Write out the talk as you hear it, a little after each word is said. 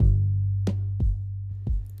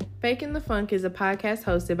Fakin the Funk is a podcast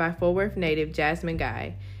hosted by Fort Worth native Jasmine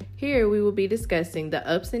Guy. Here we will be discussing the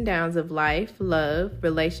ups and downs of life, love,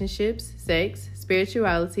 relationships, sex,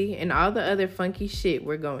 spirituality, and all the other funky shit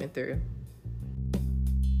we're going through.